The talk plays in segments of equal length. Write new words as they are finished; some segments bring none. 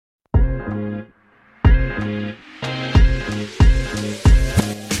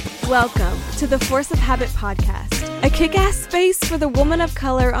Welcome to the Force of Habit podcast, a kick-ass space for the woman of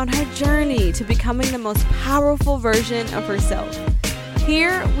color on her journey to becoming the most powerful version of herself.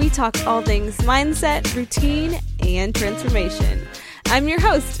 Here, we talk all things mindset, routine, and transformation. I'm your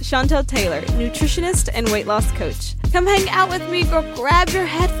host, Chantel Taylor, nutritionist and weight loss coach. Come hang out with me or grab your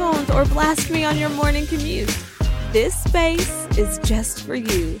headphones or blast me on your morning commute. This space is just for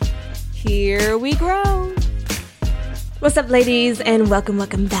you. Here we grow. What's up, ladies, and welcome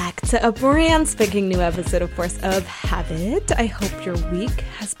back to a brand spanking new episode of Force of Habit. I hope your week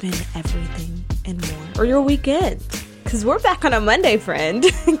has been everything and more, or your weekend, because we're back on a Monday, friend.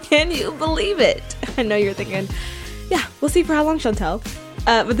 Can you believe it? I know you're thinking, yeah, we'll see for how long, Chantel.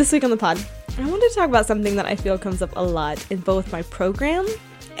 But this week on the pod, I wanted to talk about something that I feel comes up a lot in both my program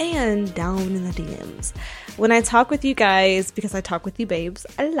and down in the DMs. When I talk with you guys, because I talk with you babes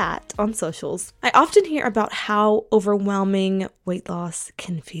a lot on socials, I often hear about how overwhelming weight loss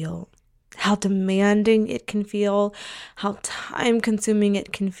can feel, how demanding it can feel, how time-consuming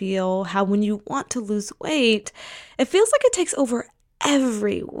it can feel, how when you want to lose weight, it feels like it takes over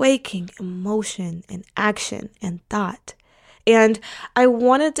every waking emotion and action and thought. And I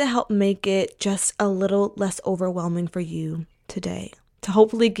wanted to help make it just a little less overwhelming for you today, to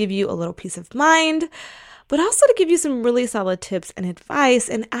hopefully give you a little peace of mind, but also to give you some really solid tips and advice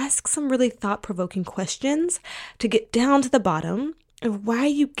and ask some really thought-provoking questions to get down to the bottom of why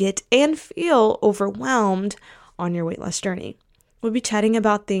you get and feel overwhelmed on your weight loss journey. We'll be chatting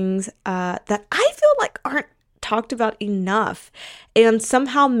about things that I feel like aren't talked about enough and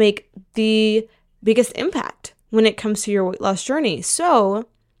somehow make the biggest impact when it comes to your weight loss journey. So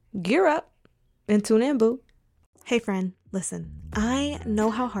gear up and tune in, boo. Hey friend, listen, I know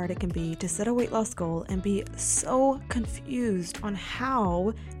how hard it can be to set a weight loss goal and be so confused on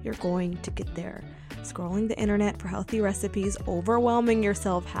how you're going to get there. Scrolling the internet for healthy recipes, overwhelming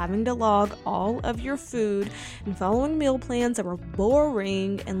yourself, having to log all of your food, and following meal plans that were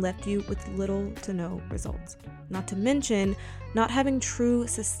boring and left you with little to no results. Not to mention, not having true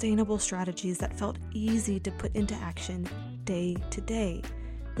sustainable strategies that felt easy to put into action day to day.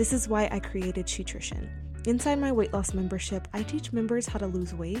 This is why I created Sheetrition. Inside my weight loss membership, I teach members how to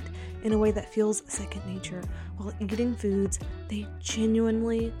lose weight in a way that feels second nature while eating foods they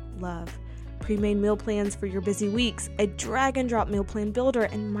genuinely love. Pre-made meal plans for your busy weeks, a drag and drop meal plan builder,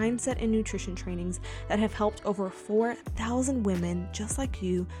 and mindset and nutrition trainings that have helped over 4,000 women just like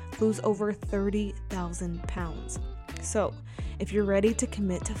you lose over 30,000 pounds. So, if you're ready to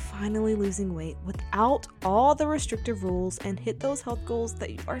commit to finally losing weight without all the restrictive rules and hit those health goals that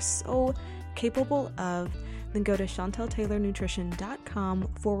you are so capable of, then go to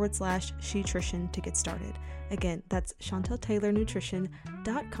chanteltaylornutrition.com/sheetrition to get started. Again, that's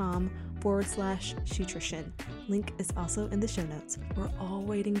chanteltaylornutrition.com/sheetrition. Link is also in the show notes. We're all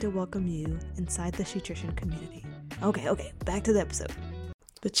waiting to welcome you inside the Sheetrition community. Okay, back to the episode.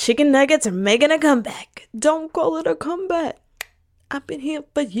 The chicken nuggets are making a comeback. Don't call it a comeback. I've been here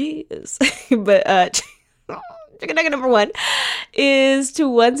for years. But chicken nugget number one is to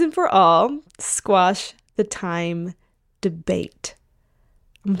once and for all squash the time debate.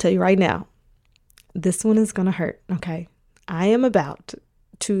 I'm going to tell you right now, this one is going to hurt, okay? I am about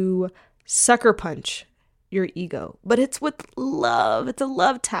to sucker punch your ego, but it's with love. It's a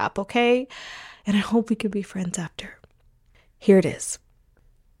love tap, okay? And I hope we can be friends after. Here it is.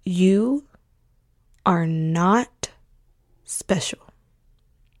 You are not special.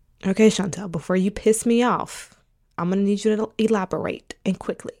 Okay, Chantel, before you piss me off, I'm going to need you to elaborate and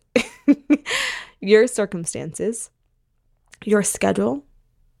quickly. Your circumstances, your schedule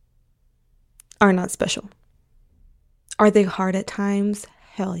are not special. Are they hard at times?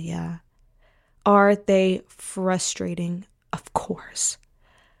 Hell yeah. Are they frustrating? Of course.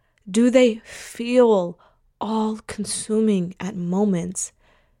 Do they feel all-consuming at moments?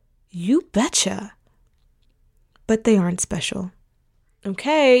 You betcha. But they aren't special.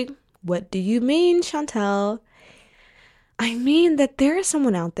 Okay, what do you mean, Chantel? I mean that there is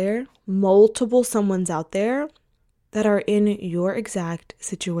someone out there, multiple someones out there, that are in your exact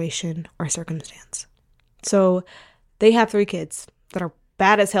situation or circumstance. So they have 3 kids that are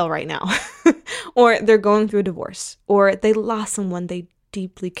bad as hell right now, or they're going through a divorce, or they lost someone they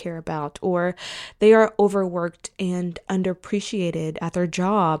deeply care about, or they are overworked and underappreciated at their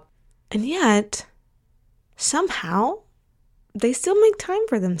job. And yet, somehow, they still make time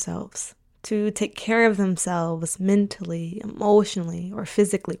for themselves to take care of themselves mentally, emotionally, or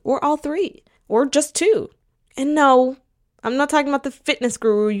physically, or all 3, or just 2. And no, I'm not talking about the fitness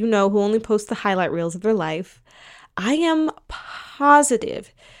guru, who only posts the highlight reels of their life. I am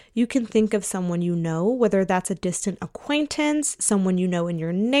positive You can think of someone you know, whether that's a distant acquaintance, someone you know in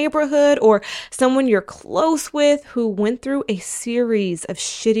your neighborhood, or someone you're close with who went through a series of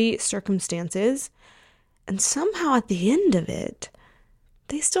shitty circumstances. And somehow at the end of it,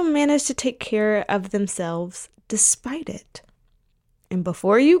 they still managed to take care of themselves despite it. And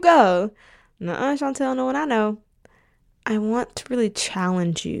before you go, nuh-uh, Chantel, know what I know. I want to really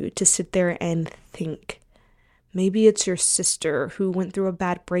challenge you to sit there and think. Maybe it's your sister who went through a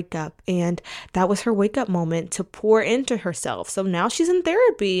bad breakup and that was her wake up moment to pour into herself. So now she's in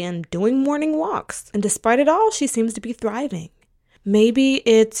therapy and doing morning walks. And despite it all, she seems to be thriving. Maybe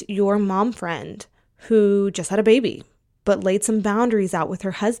it's your mom friend who just had a baby, but laid some boundaries out with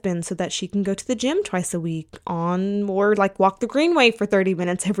her husband so that she can go to the gym twice a week or like walk the Greenway for 30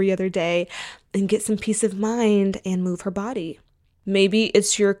 minutes every other day and get some peace of mind and move her body. Maybe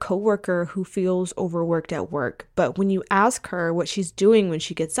it's your coworker who feels overworked at work, but when you ask her what she's doing when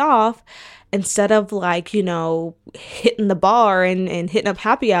she gets off, instead of hitting the bar and hitting up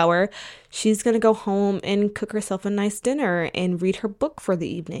happy hour, she's going to go home and cook herself a nice dinner and read her book for the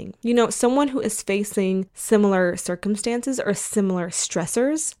evening. Someone who is facing similar circumstances or similar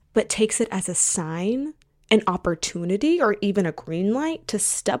stressors, but takes it as a sign, an opportunity, or even a green light to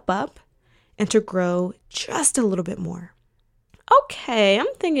step up and to grow just a little bit more. Okay,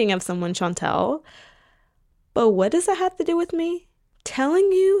 I'm thinking of someone, Chantel, but what does that have to do with me? Telling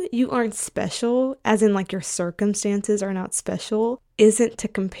you aren't special, as in your circumstances are not special, isn't to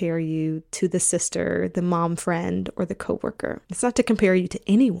compare you to the sister, the mom friend, or the coworker. It's not to compare you to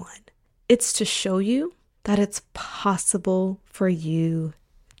anyone. It's to show you that it's possible for you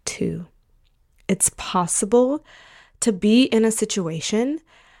too. It's possible to be in a situation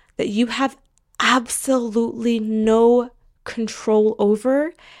that you have absolutely no control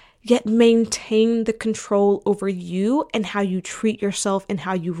over, yet maintain the control over you and how you treat yourself and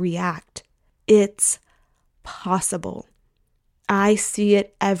how you react. It's possible. I see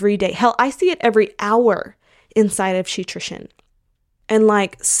it every day. Hell, I see it every hour inside of Shetrition. And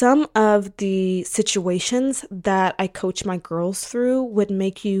some of the situations that I coach my girls through would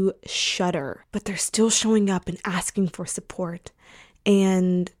make you shudder, but they're still showing up and asking for support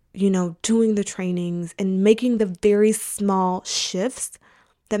and doing the trainings and making the very small shifts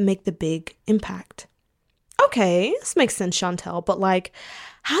that make the big impact. Okay, this makes sense, Chantel, but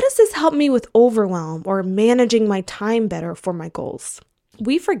how does this help me with overwhelm or managing my time better for my goals?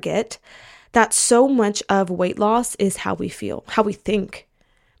 We forget that so much of weight loss is how we feel, how we think,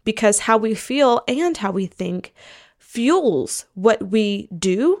 because how we feel and how we think fuels what we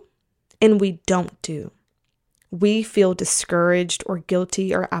do and we don't do. We feel discouraged or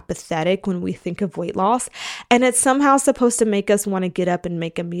guilty or apathetic when we think of weight loss, and it's somehow supposed to make us want to get up and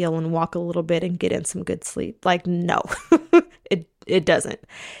make a meal and walk a little bit and get in some good sleep. No, it doesn't.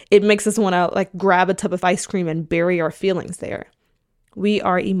 It makes us want to grab a tub of ice cream and bury our feelings there. We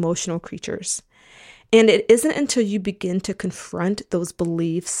are emotional creatures. And it isn't until you begin to confront those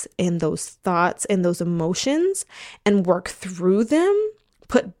beliefs and those thoughts and those emotions and work through them,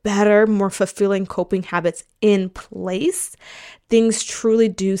 put better, more fulfilling coping habits in place, things truly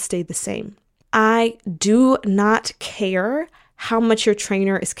do stay the same. I do not care how much your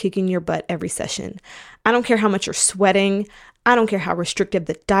trainer is kicking your butt every session. I don't care how much you're sweating. I don't care how restrictive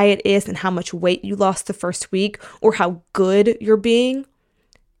the diet is and how much weight you lost the first week or how good you're being.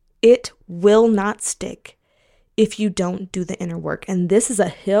 It will not stick if you don't do the inner work. And this is a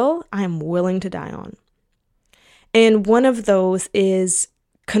hill I'm willing to die on. And one of those is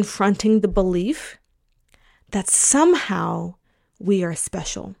confronting the belief that somehow we are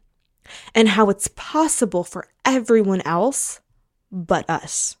special and how it's possible for everyone else but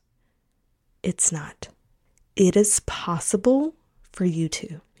us. It's not. It is possible for you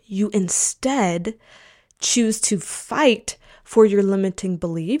too. You instead choose to fight for your limiting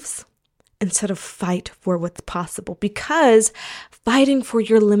beliefs instead of fight for what's possible, because fighting for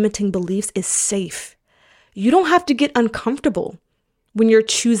your limiting beliefs is safe. You don't have to get uncomfortable when you're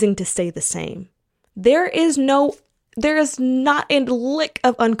choosing to stay the same. There is not a lick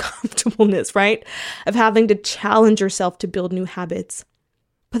of uncomfortableness, right? Of having to challenge yourself to build new habits.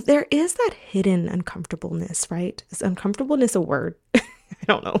 But there is that hidden uncomfortableness, right? Is uncomfortableness a word? I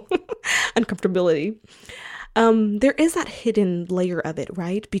don't know. Uncomfortability. There is that hidden layer of it,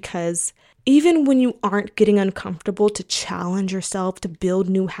 right? Because even when you aren't getting uncomfortable to challenge yourself, to build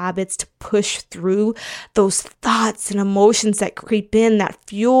new habits, to push through those thoughts and emotions that creep in, that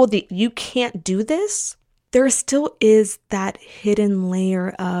fuel that you can't do this, there still is that hidden layer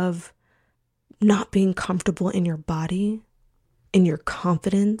of not being comfortable in your body, in your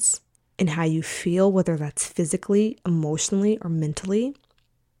confidence, in how you feel, whether that's physically, emotionally, or mentally.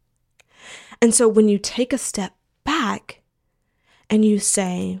 And so when you take a step back and you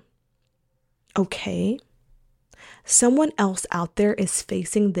say, okay, someone else out there is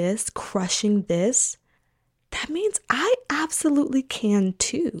facing this, crushing this, that means I absolutely can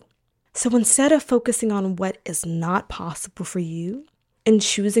too. So instead of focusing on what is not possible for you and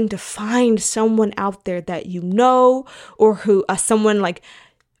choosing to find someone out there that you know, or who someone like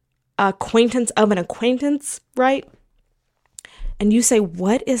acquaintance of an acquaintance, right? And you say,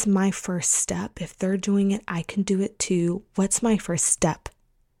 what is my first step? If they're doing it, I can do it too. What's my first step?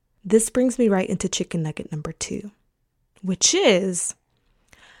 This brings me right into chicken nugget number 2, which is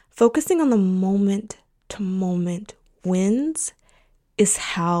focusing on the moment to moment wins is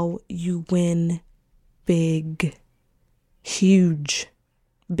how you win big, huge,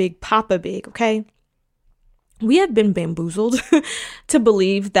 big papa big, okay? We have been bamboozled to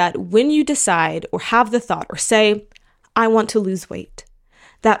believe that when you decide or have the thought or say, I want to lose weight,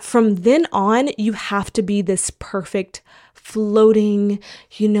 that from then on, you have to be this perfect, floating,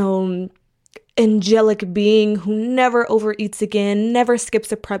 angelic being who never overeats again, never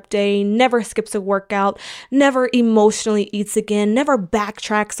skips a prep day, never skips a workout, never emotionally eats again, never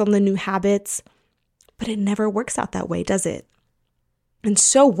backtracks on the new habits. But it never works out that way, does it? And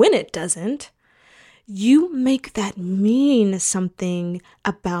so when it doesn't, you make that mean something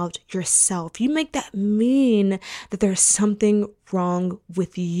about yourself. You make that mean that there's something wrong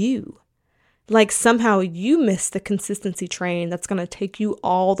with you. Like somehow you missed the consistency train that's going to take you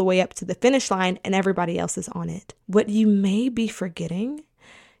all the way up to the finish line and everybody else is on it. What you may be forgetting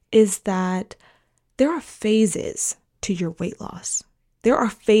is that there are phases to your weight loss. There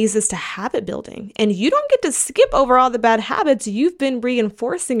are phases to habit building, and you don't get to skip over all the bad habits you've been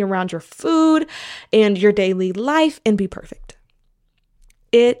reinforcing around your food and your daily life and be perfect.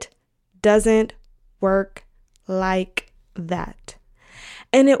 It doesn't work like that.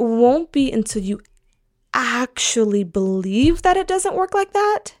 And it won't be until you actually believe that it doesn't work like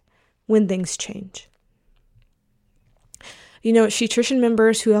that when things change. Shetrition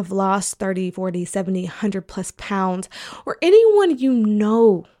members who have lost 30, 40, 70, 100 plus pounds, or anyone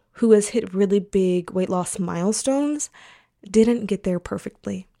who has hit really big weight loss milestones, didn't get there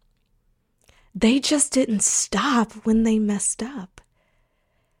perfectly. They just didn't stop when they messed up.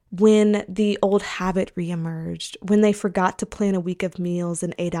 When the old habit reemerged, when they forgot to plan a week of meals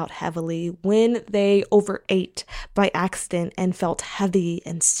and ate out heavily, when they overate by accident and felt heavy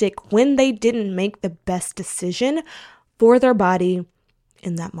and sick, when they didn't make the best decision for their body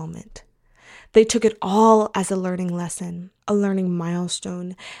in that moment. They took it all as a learning lesson, a learning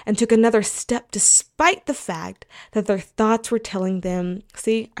milestone, and took another step despite the fact that their thoughts were telling them,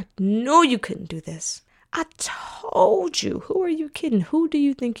 see, I know you couldn't do this. I told you. Who are you kidding? Who do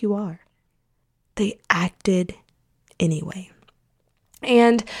you think you are? They acted anyway.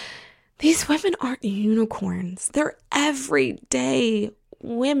 And these women aren't unicorns. They're everyday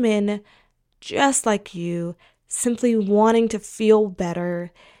women just like you, simply wanting to feel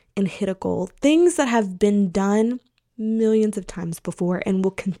better and hit a goal. Things that have been done millions of times before and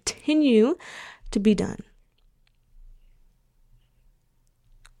will continue to be done.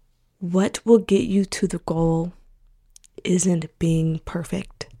 What will get you to the goal isn't being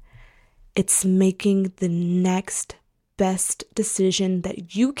perfect. It's making the next best decision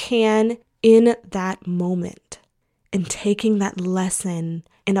that you can in that moment and taking that lesson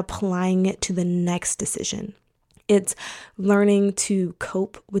and applying it to the next decision. It's learning to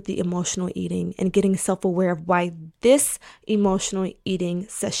cope with the emotional eating and getting self-aware of why this emotional eating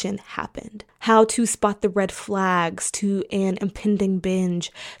session happened. How to spot the red flags to an impending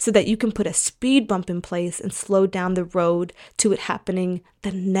binge so that you can put a speed bump in place and slow down the road to it happening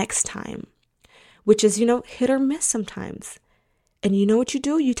the next time, which is, hit or miss sometimes. And you know what you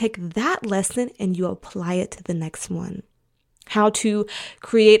do? You take that lesson and you apply it to the next one. How to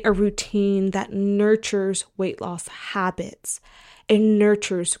create a routine that nurtures weight loss habits and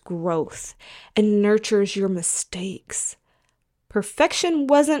nurtures growth and nurtures your mistakes. Perfection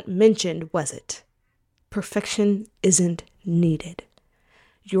wasn't mentioned, was it? Perfection isn't needed.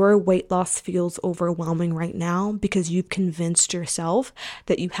 Your weight loss feels overwhelming right now because you've convinced yourself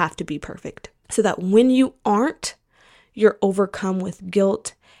that you have to be perfect. So that when you aren't, you're overcome with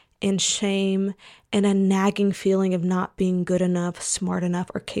guilt and shame and a nagging feeling of not being good enough, smart enough,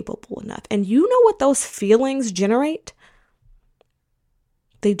 or capable enough. And you know what those feelings generate?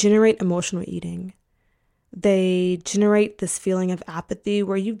 They generate emotional eating. They generate this feeling of apathy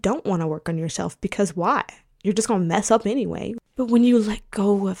where you don't want to work on yourself because why? You're just going to mess up anyway. But when you let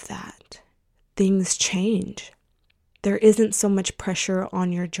go of that, things change. There isn't so much pressure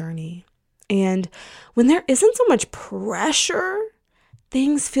on your journey. And when there isn't so much pressure,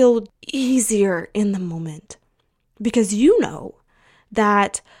 things feel easier in the moment because you know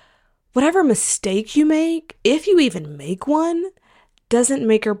that whatever mistake you make, if you even make one, doesn't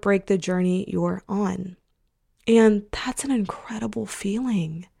make or break the journey you're on. And that's an incredible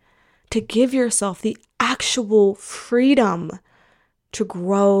feeling, to give yourself the actual freedom to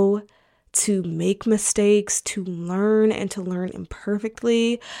grow, to make mistakes, to learn, and to learn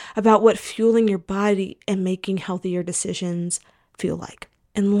imperfectly about what fueling your body and making healthier decisions feel like.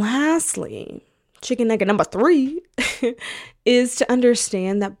 And lastly, chicken nugget number 3 is to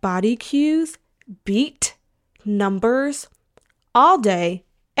understand that body cues beat numbers all day,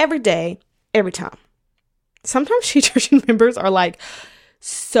 every time. Sometimes She Nutrition members are like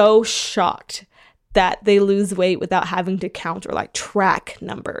so shocked that they lose weight without having to count or like track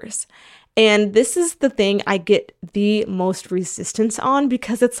numbers. And this is the thing I get the most resistance on,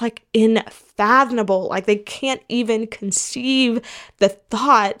 because it's like unfathomable. Like they can't even conceive the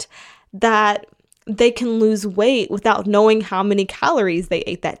thought that they can lose weight without knowing how many calories they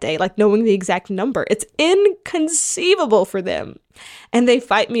ate that day, like knowing the exact number. It's inconceivable for them. And they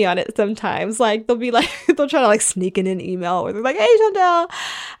fight me on it sometimes. Like they'll try to like sneak in an email, or they're like, "Hey, Chantel,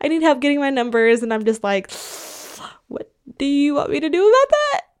 I need help getting my numbers." And I'm just like, "What do you want me to do about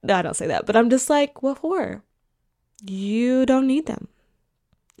that?" No, I don't say that, but I'm just like, "What for? You don't need them."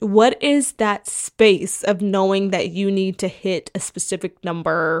 What is that space of knowing that you need to hit a specific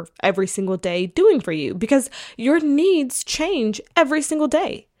number every single day doing for you? Because your needs change every single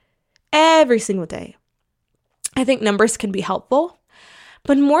day. Every single day. I think numbers can be helpful,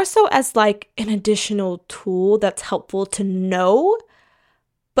 but more so as like an additional tool that's helpful to know,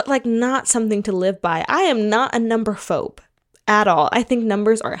 but like not something to live by. I am not a number phobe at all. I think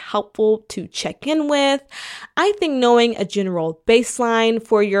numbers are helpful to check in with. I think knowing a general baseline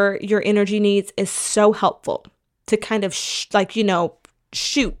for your energy needs is so helpful to kind of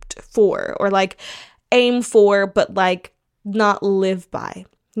shoot for, or like aim for, but like not live by.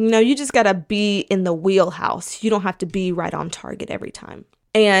 You just got to be in the wheelhouse. You don't have to be right on target every time.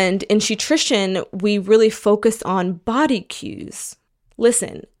 And in She-Nutrition, we really focus on body cues.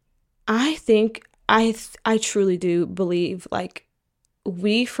 Listen, I think I truly do believe like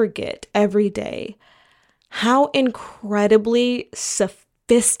we forget every day how incredibly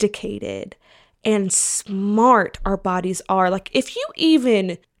sophisticated and smart our bodies are. Like if you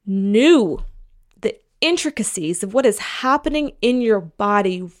even knew the intricacies of what is happening in your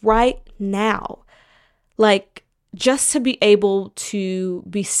body right now, like just to be able to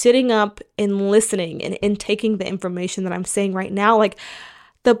be sitting up and listening and taking the information that I'm saying right now, like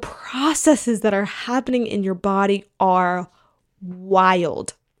the processes that are happening in your body are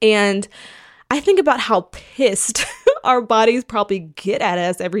wild. And I think about how pissed our bodies probably get at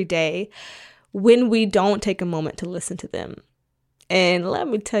us every day when we don't take a moment to listen to them. And let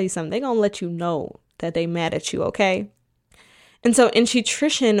me tell you something, they're going to let you know that they mad at you, okay? And so in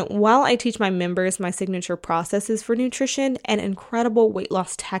She-Nutrition, while I teach my members my signature processes for nutrition and incredible weight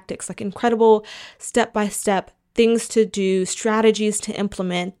loss tactics, like incredible step-by-step things to do, strategies to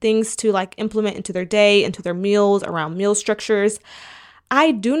implement, things to like implement into their day, into their meals, around meal structures,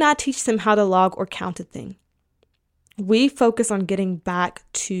 I do not teach them how to log or count a thing. We focus on getting back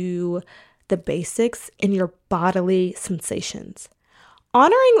to the basics in your bodily sensations.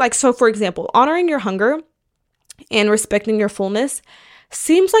 For example, honoring your hunger and respecting your fullness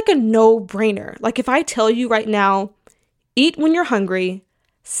seems like a no-brainer. Like if I tell you right now, eat when you're hungry,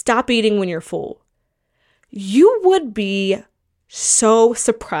 stop eating when you're full, you would be so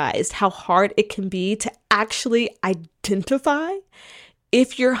surprised how hard it can be to actually identify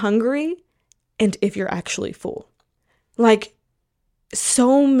if you're hungry and if you're actually full. Like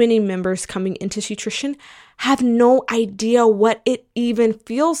so many members coming into She-Nutrition have no idea what it even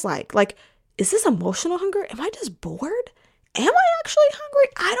feels like. Like, is this emotional hunger? Am I just bored? Am I actually hungry?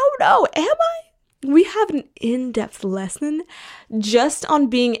 I don't know. Am I? We have an in-depth lesson just on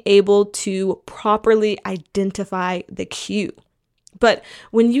being able to properly identify the cue. But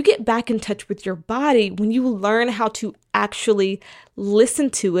when you get back in touch with your body, when you learn how to actually listen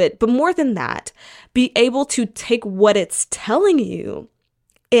to it, but more than that, be able to take what it's telling you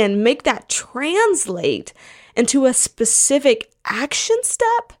and make that translate into a specific action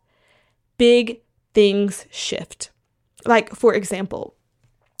step, big things shift. Like, for example,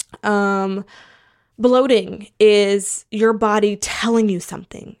 bloating is your body telling you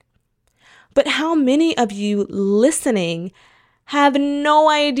something. But how many of you listening have no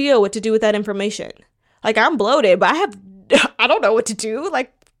idea what to do with that information? Like, I'm bloated, but I don't know what to do.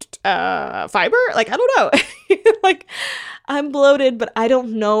 Like, fiber? Like, I don't know. Like, I'm bloated, but I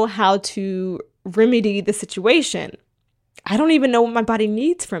don't know how to remedy the situation. I don't even know what my body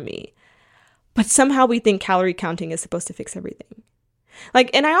needs from me. But somehow we think calorie counting is supposed to fix everything.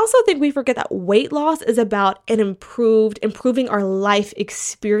 And I also think we forget that weight loss is about improving our life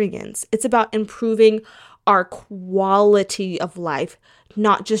experience. It's about improving our quality of life,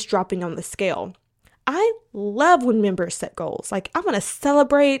 not just dropping on the scale. I love when members set goals. I'm going to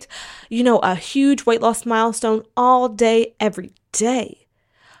celebrate, a huge weight loss milestone all day, every day.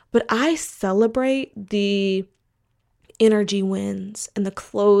 But I celebrate the energy wins and the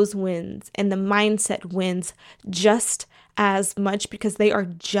clothes wins and the mindset wins just as much, because they are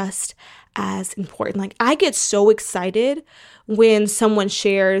just as important. I get so excited when someone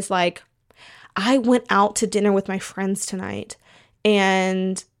shares, I went out to dinner with my friends tonight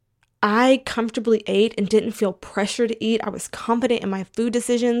and I comfortably ate and didn't feel pressure to eat. I was confident in my food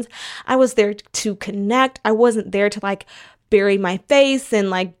decisions. I was there to connect. I wasn't there to bury my face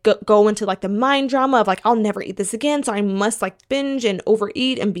and go into the mind drama of I'll never eat this again, so I must binge and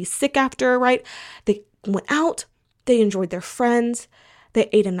overeat and be sick after, right? They went out, they enjoyed their friends, they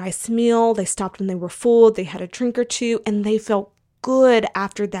ate a nice meal, they stopped when they were full, they had a drink or two, and they felt good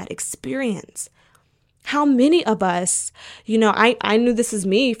after that experience. How many of us, I knew this is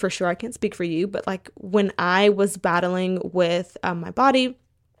me for sure, I can't speak for you, but when I was battling with my body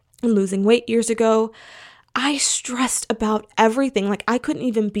and losing weight years ago, I stressed about everything. I couldn't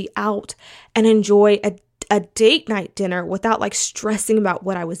even be out and enjoy a date night dinner without stressing about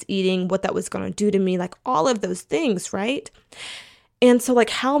what I was eating, what that was going to do to me, all of those things, right? And so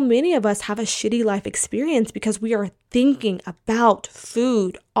how many of us have a shitty life experience because we are thinking about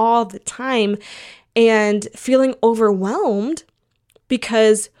food all the time and feeling overwhelmed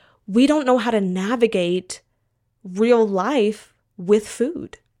because we don't know how to navigate real life with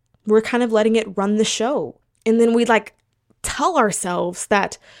food. We're kind of letting it run the show. And then we tell ourselves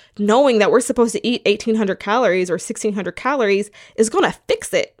that knowing that we're supposed to eat 1,800 calories or 1,600 calories is going to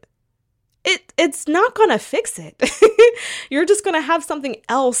fix it. It's not going to fix it. You're just going to have something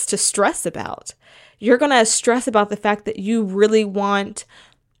else to stress about. You're going to stress about the fact that you really want,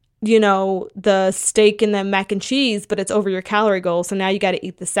 the steak and the mac and cheese, but it's over your calorie goal. So now you got to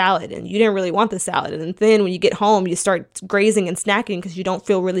eat the salad and you didn't really want the salad. And then when you get home, you start grazing and snacking because you don't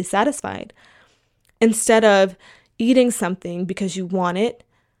feel really satisfied. Instead of eating something because you want it,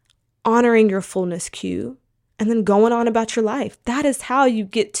 honoring your fullness cue, and then going on about your life. That is how you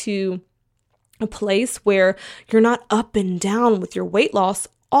get to a place where you're not up and down with your weight loss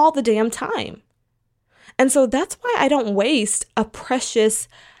all the damn time. And so that's why I don't waste a precious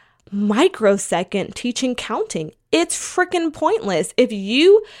microsecond teaching counting. It's freaking pointless if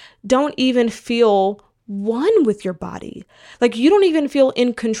you don't even feel one with your body. You don't even feel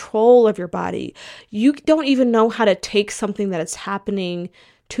in control of your body. You don't even know how to take something that is happening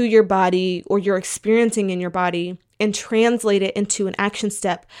to your body or you're experiencing in your body and translate it into an action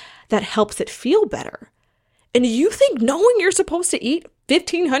step that helps it feel better. And you think knowing you're supposed to eat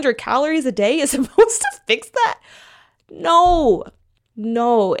 1,500 calories a day is supposed to fix that? No.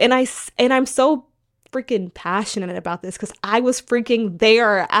 And I'm so freaking passionate about this because I was freaking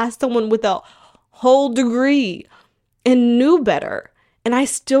there as someone with a whole degree and knew better. And I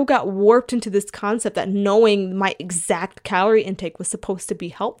still got warped into this concept that knowing my exact calorie intake was supposed to be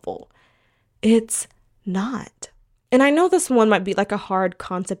helpful. It's not. And I know this one might be a hard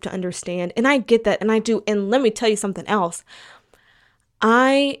concept to understand. And I get that. And I do. And let me tell you something else.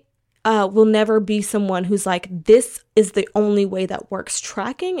 I will never be someone who's this is the only way that works.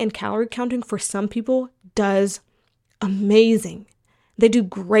 Tracking and calorie counting for some people does amazing. They do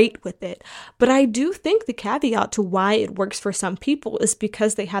great with it. But I do think the caveat to why it works for some people is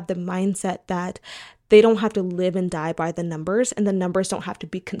because they have the mindset that they don't have to live and die by the numbers and the numbers don't have to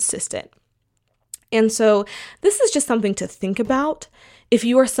be consistent. And so this is just something to think about. If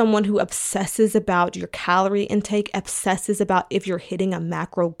you are someone who obsesses about your calorie intake, obsesses about if you're hitting a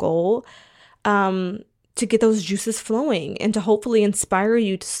macro goal, to get those juices flowing and to hopefully inspire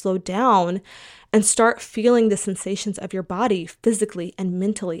you to slow down and start feeling the sensations of your body physically and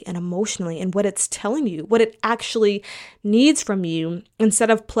mentally and emotionally and what it's telling you, what it actually needs from you,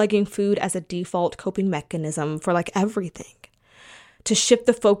 instead of plugging food as a default coping mechanism for everything. To shift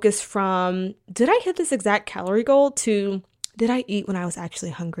the focus from, did I hit this exact calorie goal, to, did I eat when I was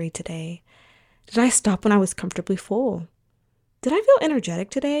actually hungry today? Did I stop when I was comfortably full? Did I feel energetic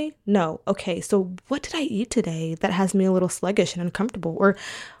today? No. Okay, so what did I eat today that has me a little sluggish and uncomfortable? Or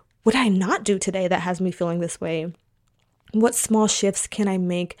what did I not do today that has me feeling this way? What small shifts can I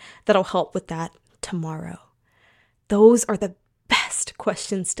make that'll help with that tomorrow? Those are the best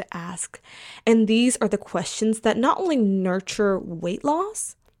questions to ask. And these are the questions that not only nurture weight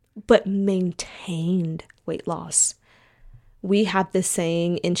loss, but maintained weight loss. we have this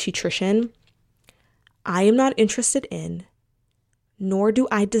saying in Cheetrition, I am not interested in, nor do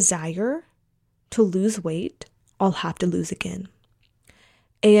I desire to lose weight I'll have to lose again.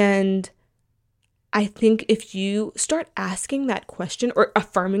 And I think if you start asking that question or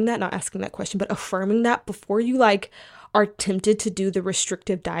affirming that, not asking that question, but affirming that before you are tempted to do the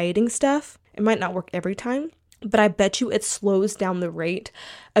restrictive dieting stuff, it might not work every time, but I bet you it slows down the rate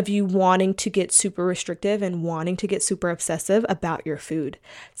of you wanting to get super restrictive and wanting to get super obsessive about your food.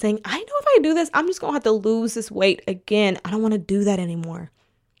 Saying, I know if I do this, I'm just going to have to lose this weight again. I don't want to do that anymore.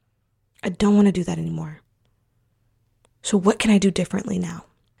 So what can I do differently now?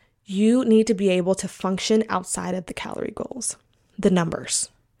 You need to be able to function outside of the calorie goals, the numbers.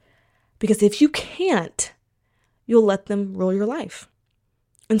 Because if you can't, you'll let them rule your life.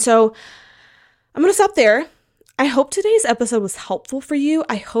 And so I'm going to stop there. I hope today's episode was helpful for you.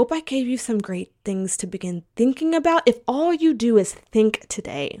 I hope I gave you some great things to begin thinking about. If all you do is think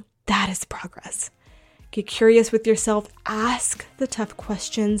today, that is progress. Get curious with yourself, ask the tough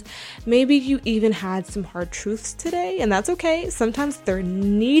questions. Maybe you even had some hard truths today, and that's okay. Sometimes they're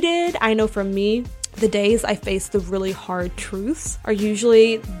needed. I know for me, the days I face the really hard truths are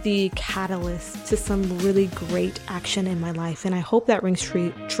usually the catalyst to some really great action in my life, and I hope that rings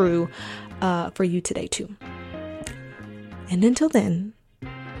true for you today too. And until then,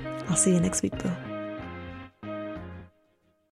 I'll see you next week, boo.